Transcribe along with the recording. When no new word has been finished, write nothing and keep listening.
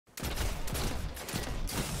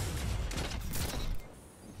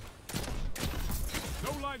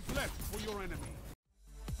left for your enemy.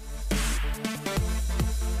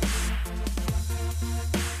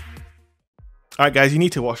 Alright guys, you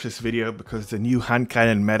need to watch this video because the new hand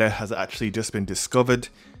cannon meta has actually just been discovered.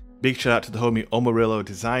 Big shout out to the homie Omarillo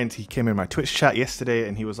Designs. He came in my Twitch chat yesterday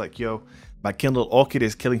and he was like, yo, my Kindled Orchid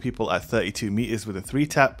is killing people at 32 meters with a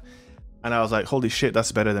 3-tap. And I was like, holy shit,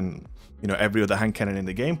 that's better than, you know, every other hand cannon in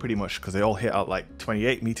the game pretty much, because they all hit out like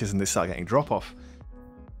 28 meters and they start getting drop off.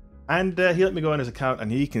 And he let me go on his account and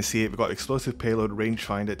here you can see it. We've got explosive payload,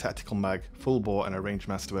 rangefinder, tactical mag, full bore and a range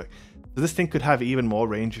masterwork. So this thing could have even more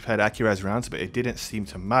range if it had accurized rounds, but it didn't seem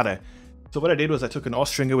to matter. So what I did was I took an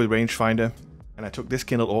Austringer with rangefinder and I took this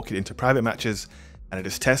Kindled Orchid into private matches and I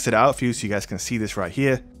just tested it out for you so you guys can see this right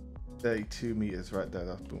here. 32 meters right there.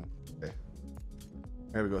 Boom. Okay.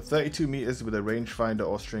 There we go. 32 meters with a rangefinder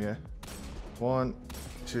Austringer. 1,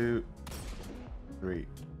 2, 3.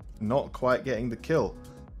 Not quite getting the kill.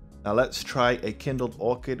 Now let's try a Kindled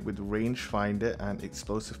Orchid with rangefinder and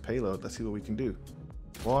explosive payload. Let's see what we can do.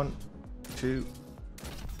 1, 2,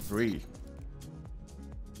 3.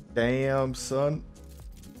 Damn, son.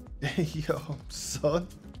 Damn, son.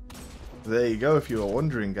 There you go, if you were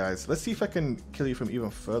wondering, guys. Let's see if I can kill you from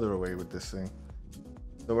even further away with this thing.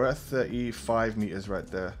 So we're at 35 meters right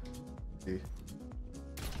there. See?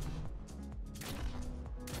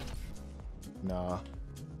 Nah.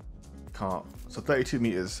 Can't. So 32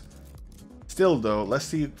 meters. Still though, let's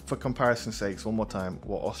see for comparison's sakes one more time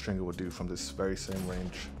what Austringer would do from this very same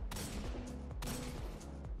range.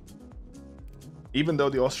 Even though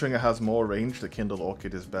the Austringer has more range, the Kindled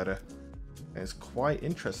Orchid is better. It's quite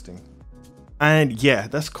interesting. And yeah,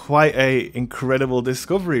 that's quite a incredible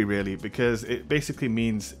discovery really, because it basically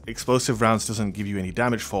means explosive rounds doesn't give you any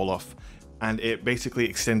damage fall off. And it basically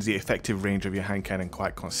extends the effective range of your hand cannon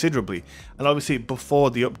quite considerably. And obviously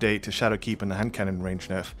before the update to Shadowkeep and the hand cannon range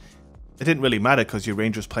nerf, it didn't really matter because your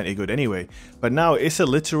range was plenty good anyway. But now it's a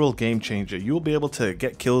literal game changer. You'll be able to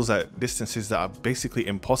get kills at distances that are basically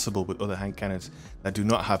impossible with other hand cannons that do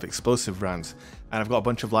not have explosive rounds. And I've got a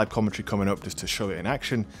bunch of live commentary coming up just to show it in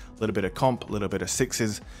action. A little bit of comp, a little bit of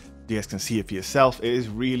sixes. You guys can see it for yourself. It is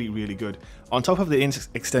really, really good. On top of the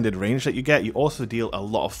extended range that you get, you also deal a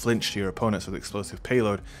lot of flinch to your opponents with explosive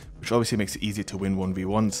payload, which obviously makes it easier to win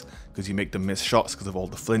 1v1s because you make them miss shots because of all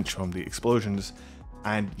the flinch from the explosions.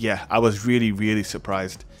 And yeah, I was really, really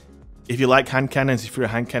surprised. If you like hand cannons, if you're a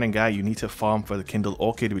hand cannon guy, you need to farm for the Kindled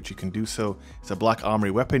Orchid, which you can do so. It's a Black Armory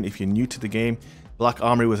weapon. If you're new to the game, Black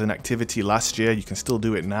Armory was an activity last year. You can still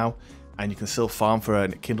do it now, and you can still farm for a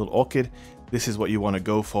Kindled Orchid. This is what you want to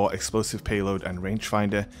go for: explosive payload and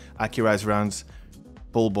rangefinder, accurized rounds,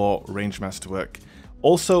 full bore, range masterwork.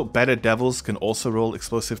 Also, better devils can also roll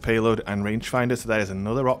explosive payload and rangefinder, so that is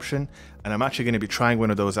another option. And I'm actually going to be trying one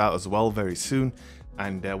of those out as well very soon.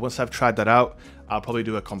 And once I've tried that out, I'll probably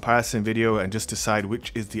do a comparison video and just decide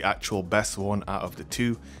which is the actual best one out of the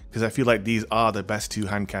two, because I feel like these are the best two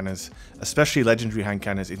hand cannons, especially legendary hand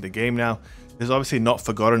cannons in the game now. There's obviously Not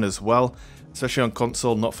Forgotten as well, especially on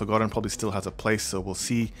console. Not Forgotten probably still has a place, so we'll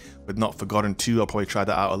see. With Not Forgotten 2, I'll probably try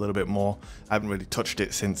that out a little bit more. I haven't really touched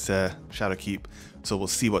it since Shadowkeep, so we'll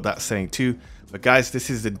see what that's saying too. But guys, this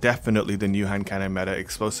is definitely the new hand cannon meta: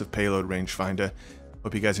 explosive payload, rangefinder.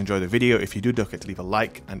 Hope you guys enjoy the video. If you do, don't forget to leave a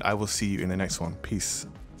like, and I will see you in the next one. Peace.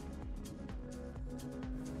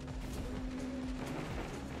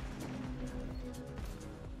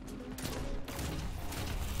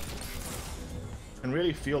 I can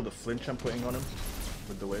really feel the flinch I'm putting on him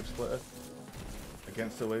with the wave splitter,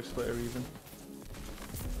 against the wave splitter even.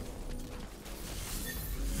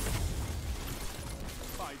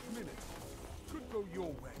 Could go your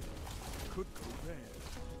way, could go theirs.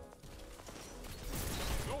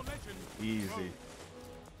 Your legend. Easy.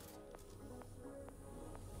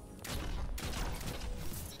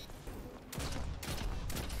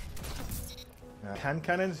 Hand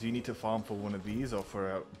cannons, you need to farm for one of these or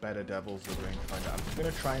for better devils with rangefinder. I'm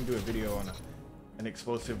going to try and do a video on an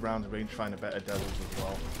explosive round rangefinder better devils as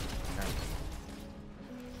well.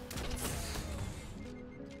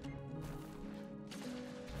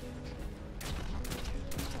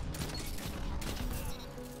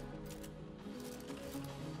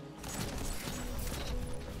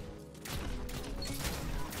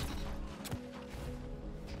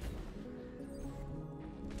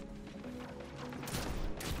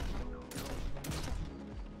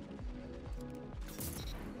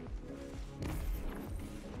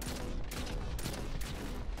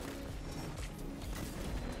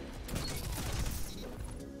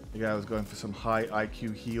 The guy was going for some high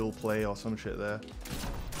IQ heal play or some shit there.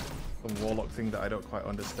 Some warlock thing that I don't quite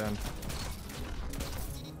understand.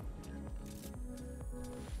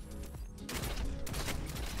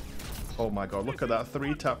 Oh my god, look at that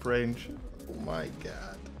 3-tap range. Oh my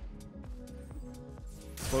god.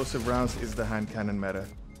 Explosive rounds is the hand cannon meta.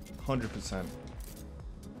 100%.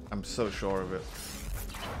 I'm so sure of it.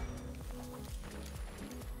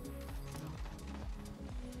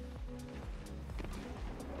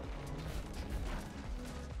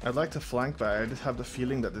 I'd like to flank, but I just have the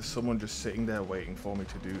feeling that there's someone just sitting there waiting for me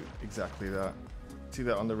to do exactly that. See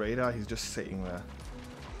that on the radar? He's just sitting there.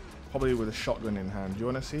 Probably with a shotgun in hand. Do you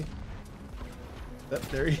want to see? Yep,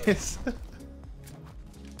 there he is.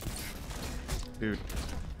 Dude.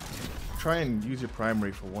 Try and use your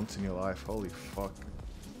primary for once in your life. Holy fuck.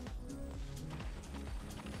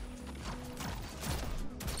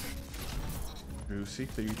 Ooh,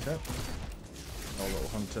 seek the UTEP. Oh, little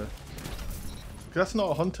hunter. That's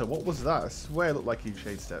not a hunter. What was that? I swear it looked like he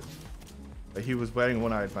shade stepped. But he was wearing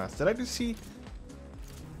one-eyed mask. Did I just see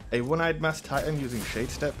a one-eyed mask titan using shade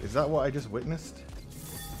step? Is that what I just witnessed?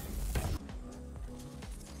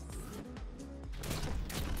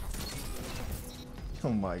 Oh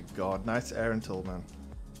my god. Nice air until, man.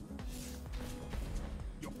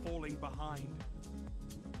 You're falling behind.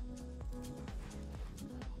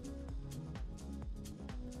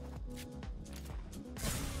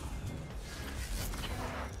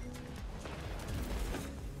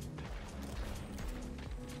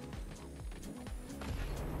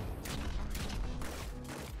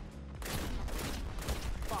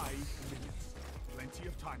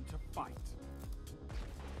 Time to fight.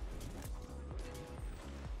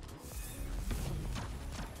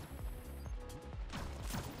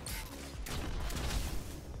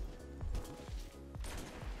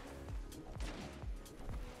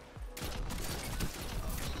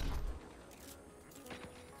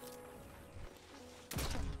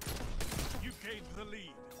 You gained the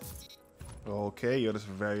lead. Okay, you're just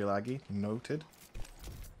very laggy. Noted.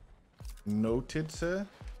 Noted, sir.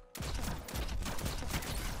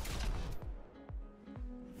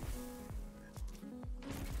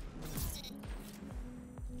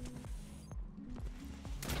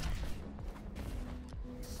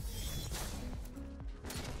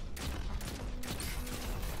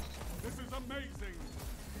 Amazing.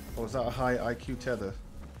 Or was that a high IQ tether?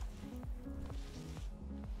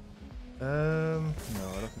 No,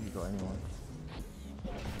 I don't think you got anyone.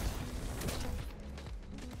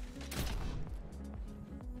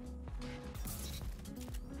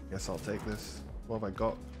 Guess I'll take this. What have I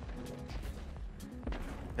got?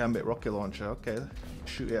 Gambit rocket launcher. Okay,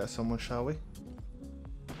 shoot it at someone, shall we?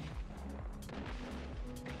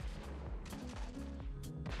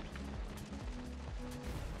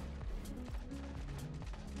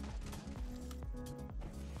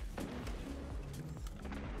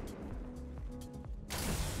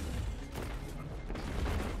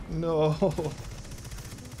 No.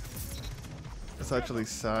 It's actually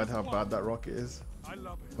sad how bad that rocket is. I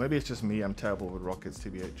love it. Maybe it's just me, I'm terrible with rockets,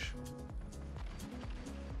 TBH.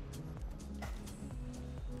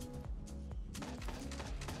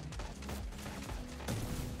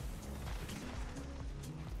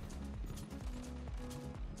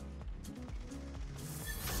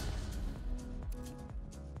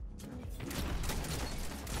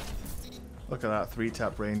 Look at that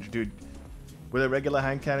 3-tap range, dude. With a regular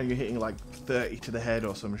hand cannon, you're hitting like 30 to the head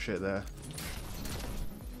or some shit there.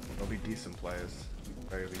 They'll be decent players, at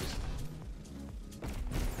the very least.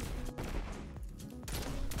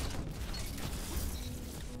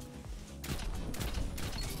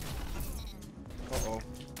 Uh-oh.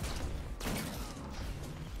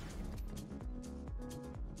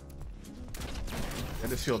 I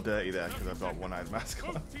just feel dirty there because I've got one-eyed mask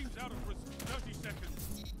on.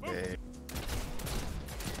 Yeah.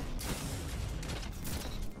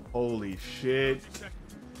 Holy shit.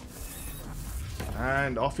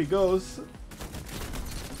 And off he goes.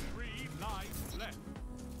 3 lives left.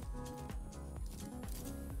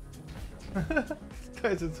 These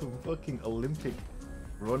guys are some fucking Olympic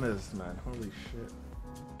runners, man. Holy shit.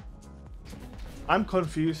 I'm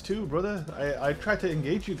confused too, brother. I try to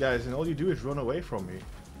engage you guys and all you do is run away from me.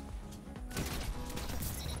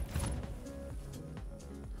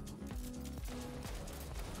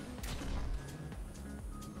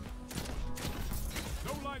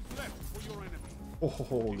 Oh,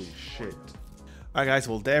 holy shit. Alright guys,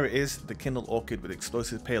 well there it is, the Kindled Orchid with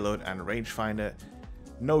explosive payload and rangefinder.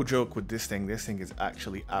 No joke with this thing is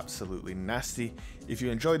actually absolutely nasty. If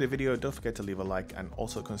you enjoyed the video, don't forget to leave a like and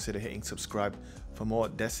also consider hitting subscribe for more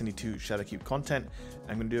Destiny 2 Shadowkeep content.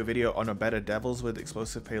 I'm going to do a video on a better Devils with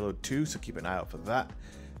explosive payload too, so keep an eye out for that.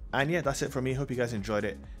 And yeah, that's it from me. Hope you guys enjoyed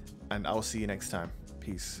it and I'll see you next time.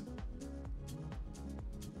 Peace.